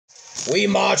We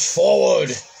march forward.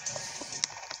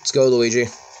 Let's go, Luigi.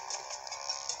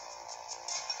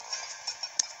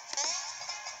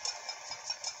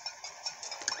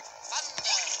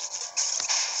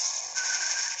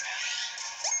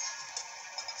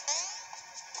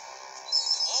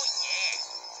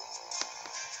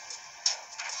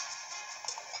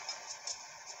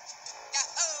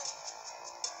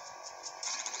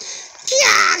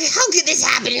 Yeah, how could this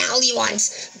happen not only once,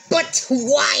 but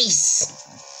twice?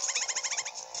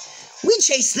 We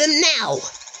chase them now.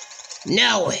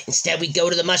 No, instead we go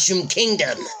to the Mushroom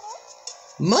Kingdom.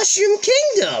 Mushroom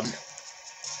Kingdom?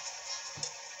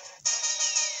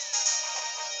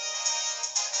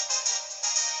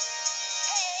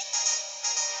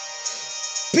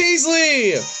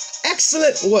 Beasley!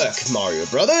 Excellent work, Mario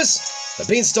Brothers. The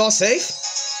Beanstar safe?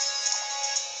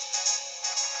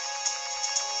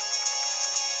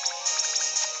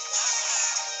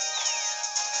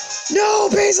 No,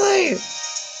 Beasley!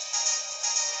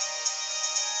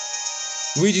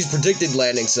 Luigi's predicted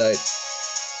landing site.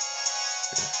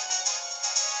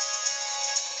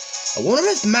 I wonder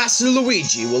if Master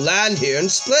Luigi will land here in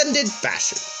splendid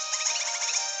fashion.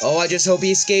 Oh, I just hope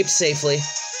he escapes safely.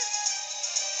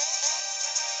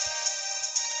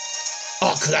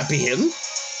 Oh, could that be him?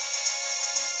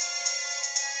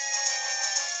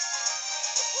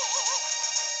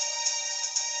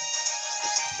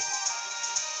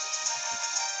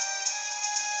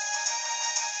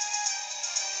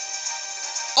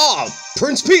 Oh,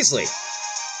 Prince Peasley!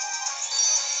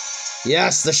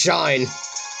 Yes, the shine.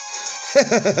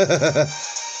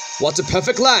 What a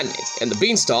perfect landing, and the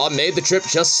Beanstar made the trip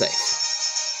just safe.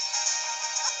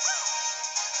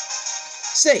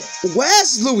 Say,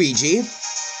 where's Luigi?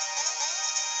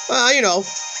 You know,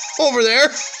 over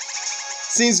there.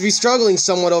 Seems to be struggling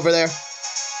somewhat over there.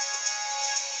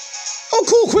 Oh,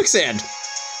 cool, quicksand.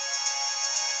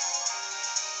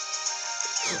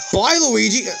 Bye,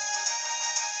 Luigi.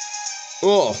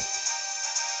 Oh.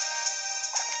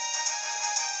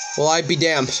 Well, I'd be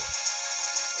damned.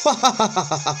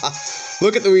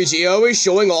 Look at Luigi, always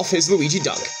showing off his Luigi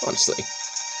dunk, honestly.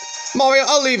 Mario,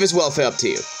 I'll leave his welfare up to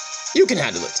you. You can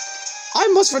handle it. I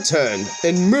must return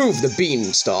and move the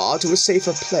Beanstar to a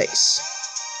safer place.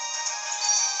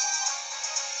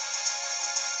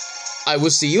 I will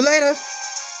see you later.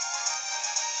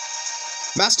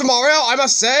 Master Mario, I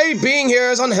must say, being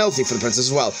here is unhealthy for the princess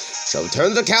as well. Shall return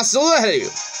to the castle ahead of you.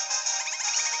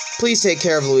 Please take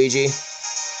care of Luigi.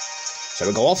 Shall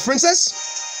we go off, princess?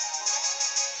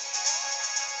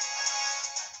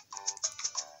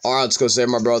 Alright, let's go save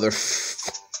my brother.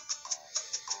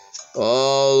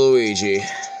 Oh, Luigi.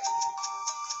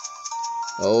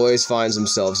 Always finds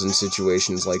himself in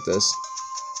situations like this.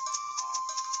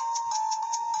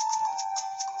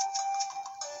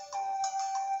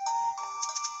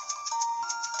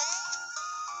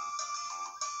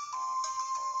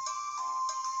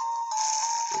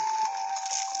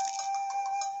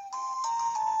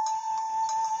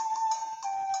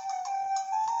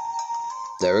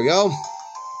 There we go.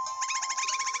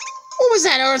 What was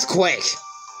that earthquake?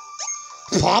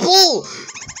 Popple?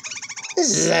 This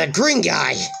is a green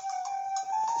guy.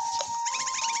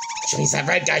 Which means that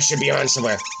red guy should be around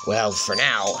somewhere. Well, for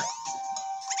now.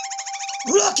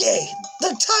 Rookie!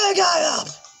 The tie guy up!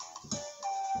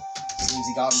 Seems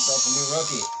he got himself a new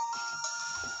rookie.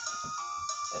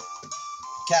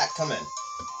 Cat, come in.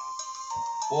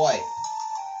 Boy,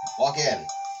 walk in.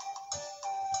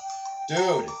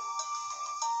 Dude.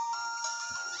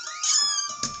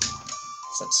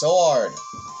 It's so hard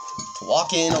to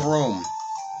walk in a room.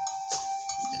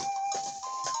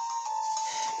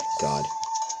 God.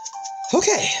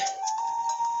 Okay.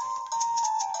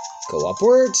 Go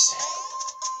upwards.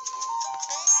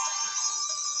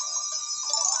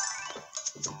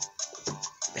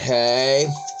 Hey.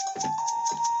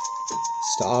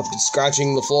 Stop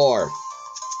scratching the floor.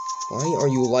 Why are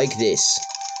you like this?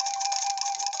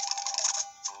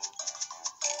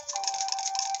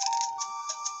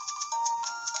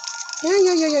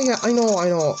 Yeah. I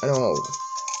know.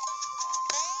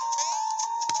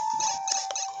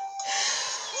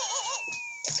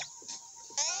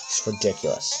 It's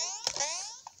ridiculous.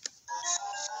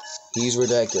 He's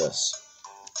ridiculous.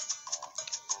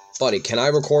 Buddy, can I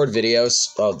record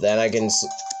videos? Oh, then I can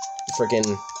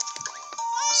freaking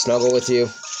snuggle with you.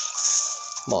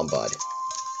 Come on, bud.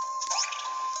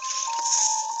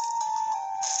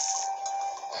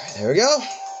 Alright, there we go.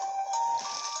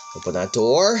 Open that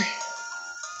door.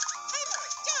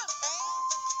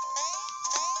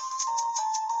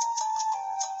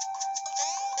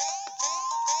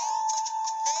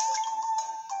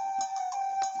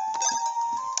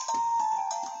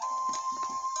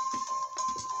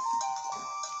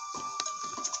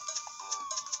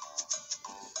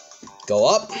 Go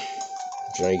up.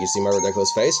 So now you can see my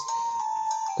ridiculous face.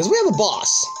 Because we have a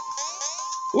boss.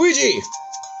 Luigi!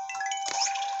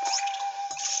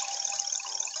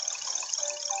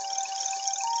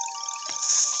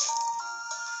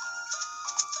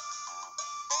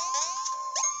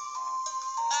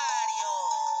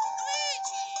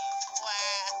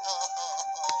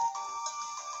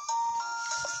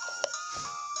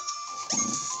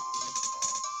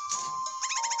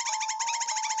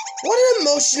 What an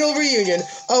emotional reunion!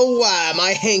 Oh wow,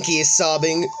 my hanky is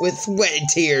sobbing with wet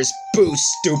tears. Boo,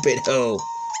 stupid hoe.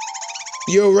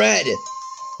 You're red.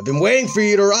 I've been waiting for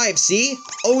you to arrive, see?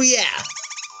 Oh yeah.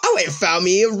 I went and found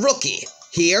me a rookie.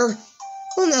 Here?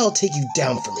 Well, now I'll take you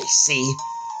down for me, see?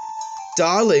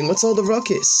 Darling, what's all the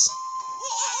ruckus?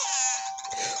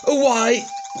 Why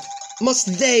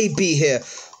must they be here?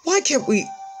 Why can't we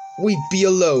be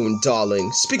alone,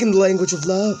 darling? Speaking the language of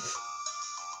love.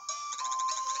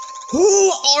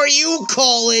 Who are you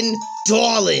calling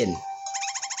darling?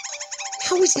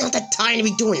 Now is not the time to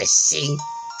be doing this, see?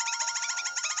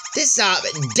 This,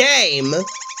 dame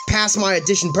passed my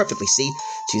audition perfectly, see?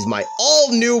 She's my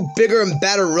all-new, bigger and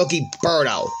better rookie,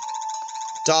 Birdo.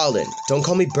 Darling, don't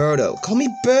call me Birdo. Call me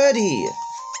Birdie.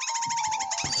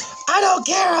 I don't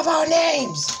care about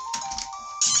names!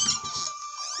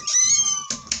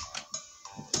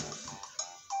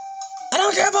 I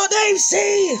don't care about names,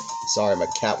 see? Sorry, my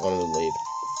cat wanted to leave.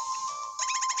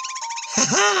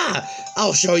 Ha-ha!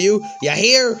 I'll show you. You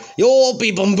hear? You won't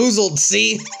be bamboozled,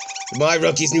 see? My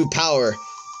rookie's new power.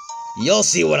 You'll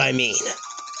see what I mean.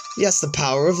 Yes, the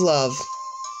power of love.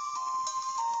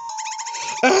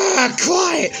 Ah,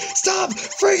 quiet! Stop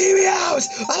freaking me out!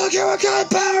 I don't care what kind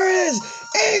of power it is!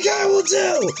 Any kind will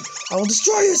do! I will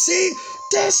destroy you, see?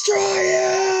 Destroy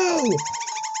you!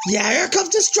 Yeah, here comes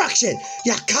destruction!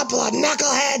 You couple of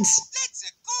knuckleheads!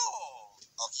 Let's go!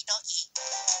 Okie dokie.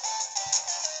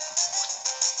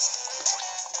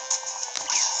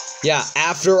 Yeah,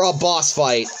 after a boss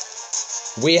fight,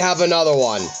 we have another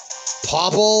one.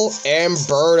 Popple and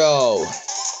Birdo.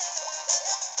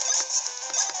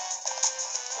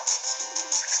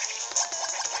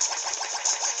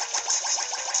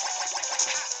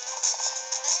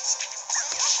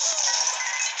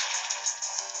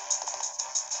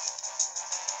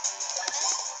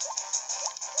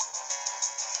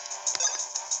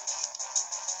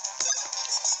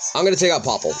 I'm gonna take out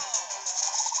Popple.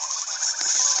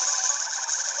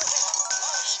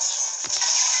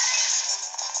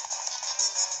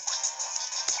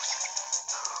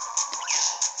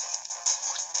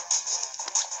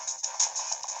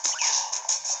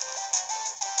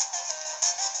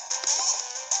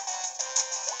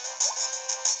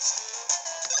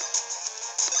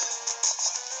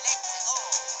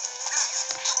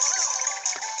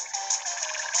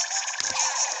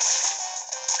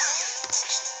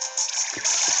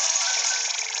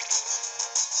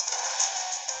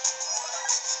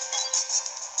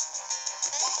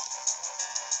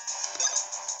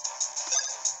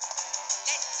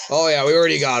 Oh yeah, we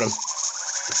already got him.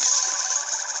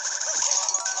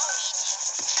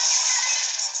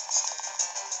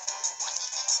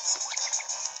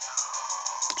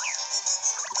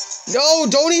 No,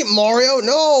 don't eat Mario.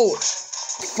 No.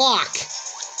 Fuck.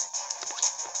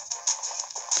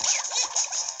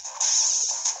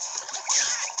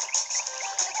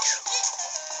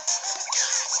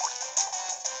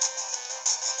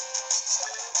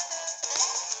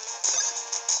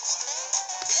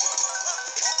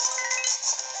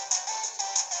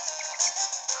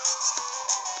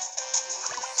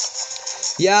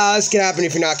 Yeah, this can happen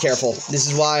if you're not careful. This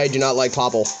is why I do not like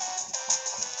Popple.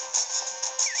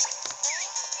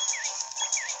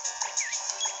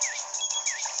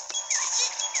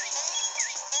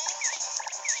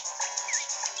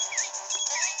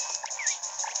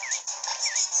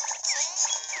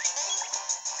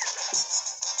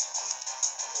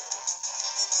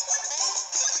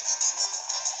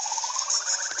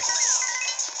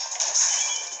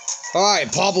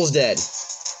 Alright, Popple's dead.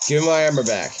 Give me my armor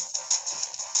back.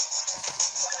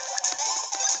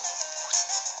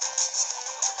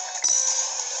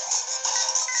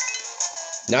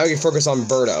 Now we can focus on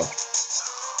Birdo.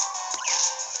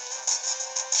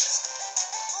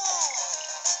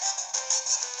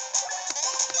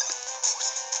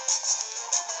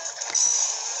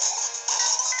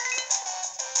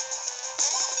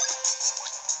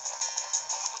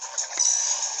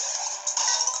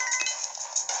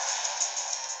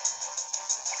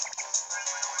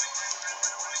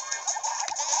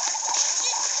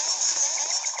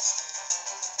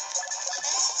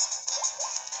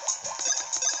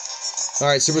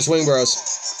 Alright, Super Swing Bros.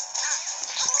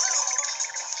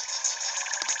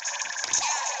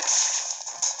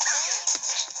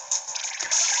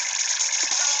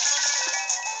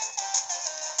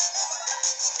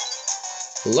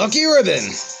 Lucky ribbon.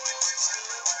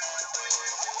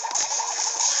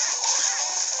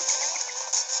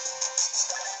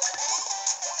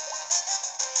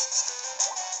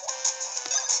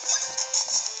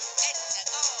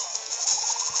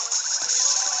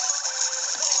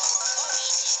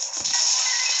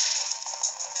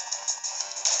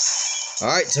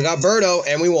 Alright, took out Birdo,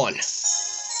 and we won.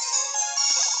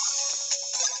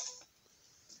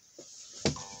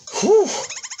 Whew.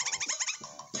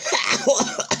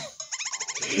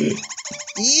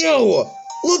 Yo!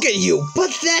 Look at you!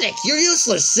 Pathetic! You're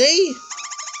useless, see?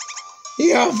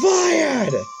 You're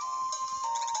fired!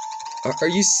 Are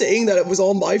you saying that it was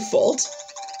all my fault?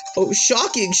 Oh,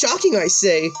 shocking! Shocking, I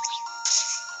say!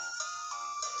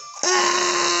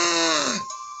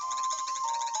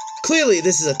 Clearly,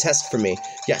 this is a test for me.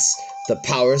 Yes, the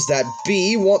powers that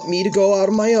be want me to go out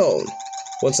on my own.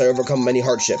 Once I overcome many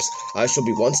hardships, I shall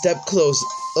be one step closer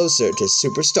to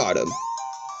superstardom.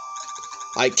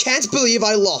 I can't believe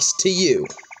I lost to you.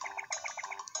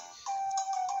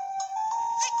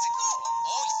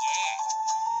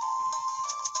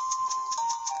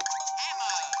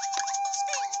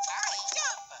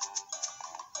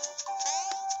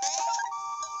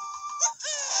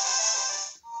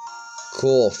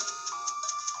 Cool.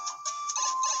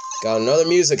 Got another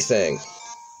music thing.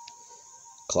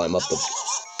 Climb up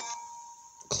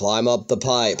the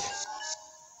pipe.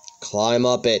 Climb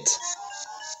up it.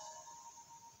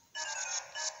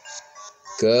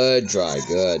 Good, Dry,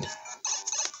 good.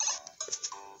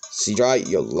 See, Dry,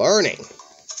 you're learning.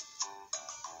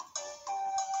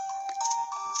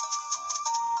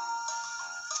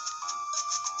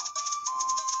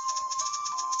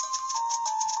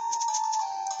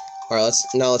 Alright,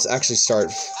 let's actually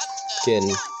start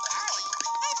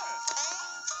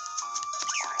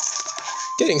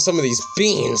getting some of these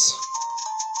beans.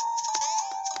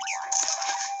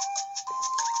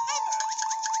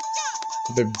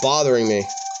 They've been bothering me.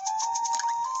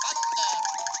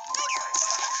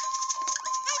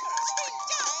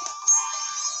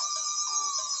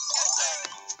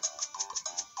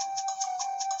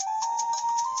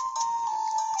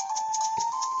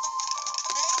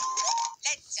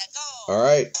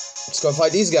 Alright, let's go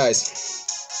fight these guys.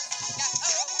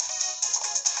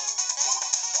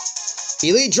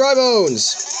 Elite Dry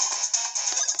Bones!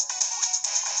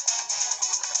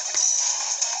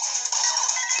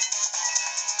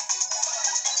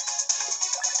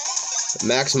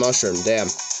 Max Mushroom, damn.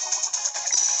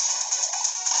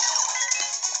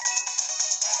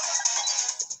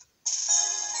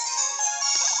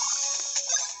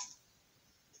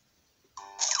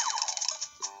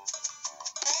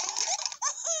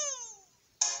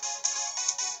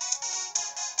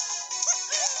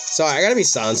 Sorry, I gotta be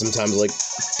silent sometimes, like,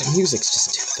 the music's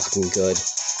just too fucking good.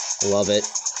 I love it.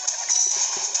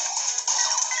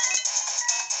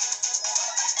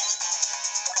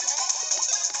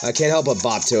 I can't help but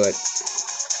bop to it.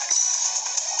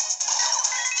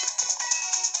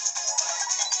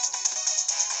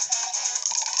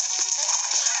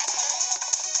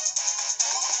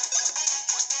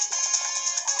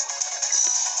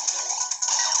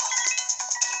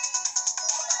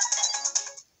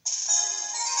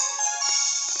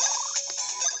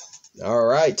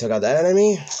 Alright, took out that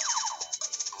enemy.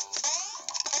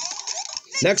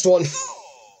 Next one.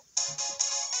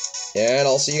 And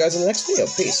I'll see you guys in the next video.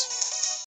 Peace.